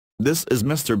This is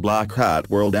Mr. Black Hat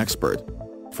World Expert.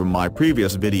 From my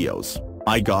previous videos,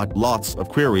 I got lots of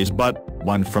queries, but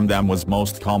one from them was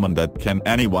most common: that can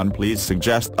anyone please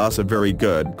suggest us a very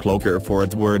good cloaker for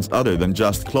its words other than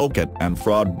just Cloak It and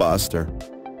Fraudbuster?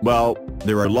 Well,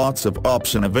 there are lots of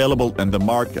options available in the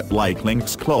market like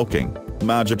Link's Cloaking,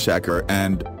 Magicchecker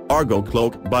and ARGO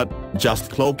Cloak, but just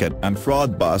Cloak It and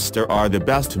Fraudbuster are the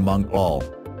best among all.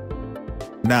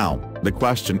 Now, the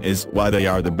question is why they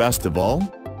are the best of all?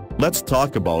 Let's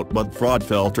talk about what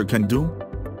Fraudfilter can do.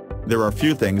 There are a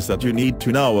few things that you need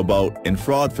to know about in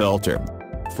Fraudfilter.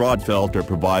 Fraudfilter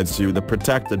provides you the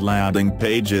protected landing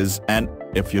pages, and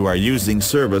if you are using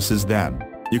services, then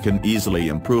you can easily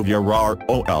improve your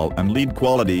ROI and lead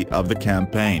quality of the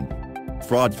campaign.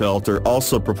 Fraudfilter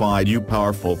also provide you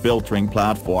powerful filtering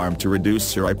platform to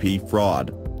reduce your IP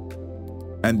fraud.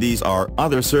 And these are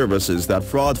other services that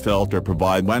Fraudfilter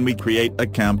provide when we create a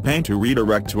campaign to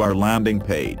redirect to our landing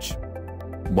page.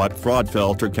 What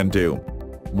Fraudfilter can do: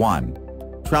 1.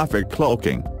 Traffic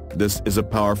cloaking. This is a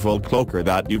powerful cloaker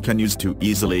that you can use to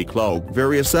easily cloak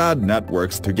various ad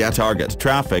networks to get target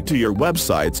traffic to your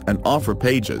websites and offer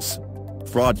pages.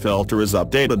 Fraudfilter is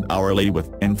updated hourly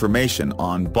with information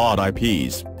on bot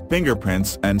IPs,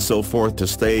 fingerprints and so forth to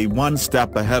stay one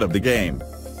step ahead of the game.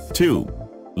 2.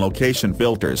 Location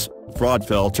filters.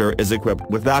 Fraudfilter is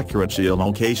equipped with accurate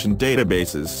geolocation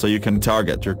databases so you can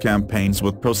target your campaigns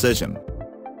with precision.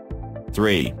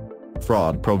 3.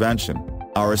 Fraud prevention.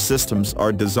 Our systems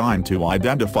are designed to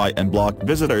identify and block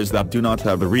visitors that do not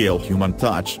have a real human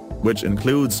touch, which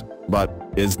includes, but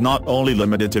is not only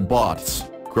limited to, bots,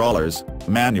 crawlers,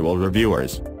 manual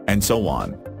reviewers, and so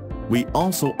on. We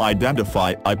also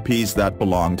identify IPs that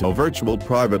belong to virtual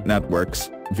private networks,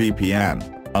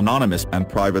 VPN, anonymous and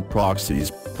private proxies,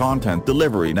 content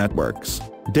delivery networks,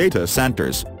 data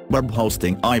centers, web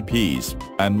hosting IPs,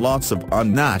 and lots of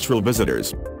unnatural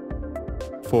visitors.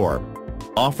 4.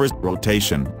 Offers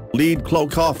rotation. Lead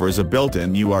Cloak offers a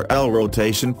built-in URL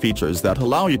rotation features that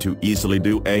allow you to easily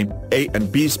do A and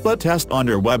B split test on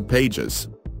your web pages.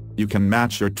 You can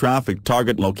match your traffic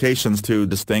target locations to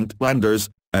distinct vendors,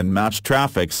 and match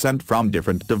traffic sent from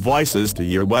different devices to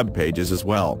your web pages as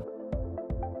well.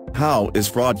 How is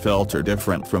Fraudfilter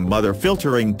different from other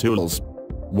filtering tools?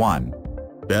 1.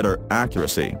 Better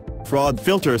accuracy.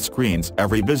 Fraudfilter screens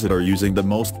every visitor using the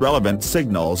most relevant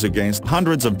signals against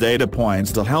hundreds of data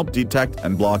points to help detect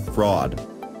and block fraud.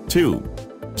 2.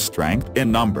 Strength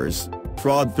in numbers.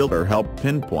 Fraudfilter help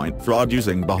pinpoint fraud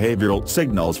using behavioral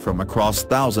signals from across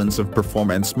thousands of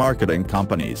performance marketing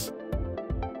companies.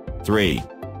 3.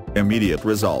 Immediate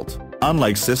result.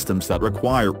 Unlike systems that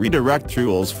require redirect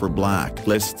rules for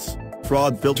blacklists,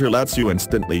 Fraudfilter lets you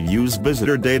instantly use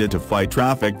visitor data to fight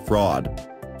traffic fraud.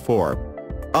 4.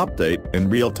 Update in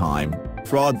real time.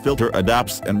 Fraudfilter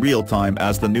adapts in real time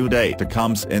as the new data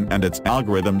comes in, and its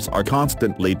algorithms are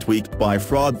constantly tweaked by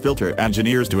Fraudfilter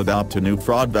engineers to adapt to new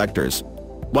fraud vectors.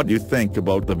 What do you think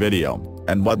about the video,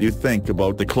 and what do you think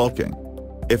about the cloaking?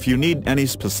 If you need any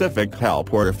specific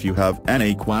help or if you have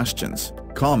any questions,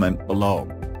 comment below.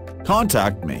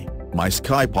 Contact me. My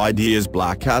Skype ID is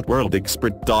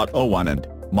blackhatworldexpert.01 and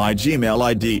my Gmail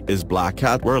ID is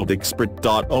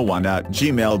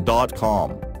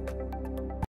blackhatworldexpert.01@gmail.com.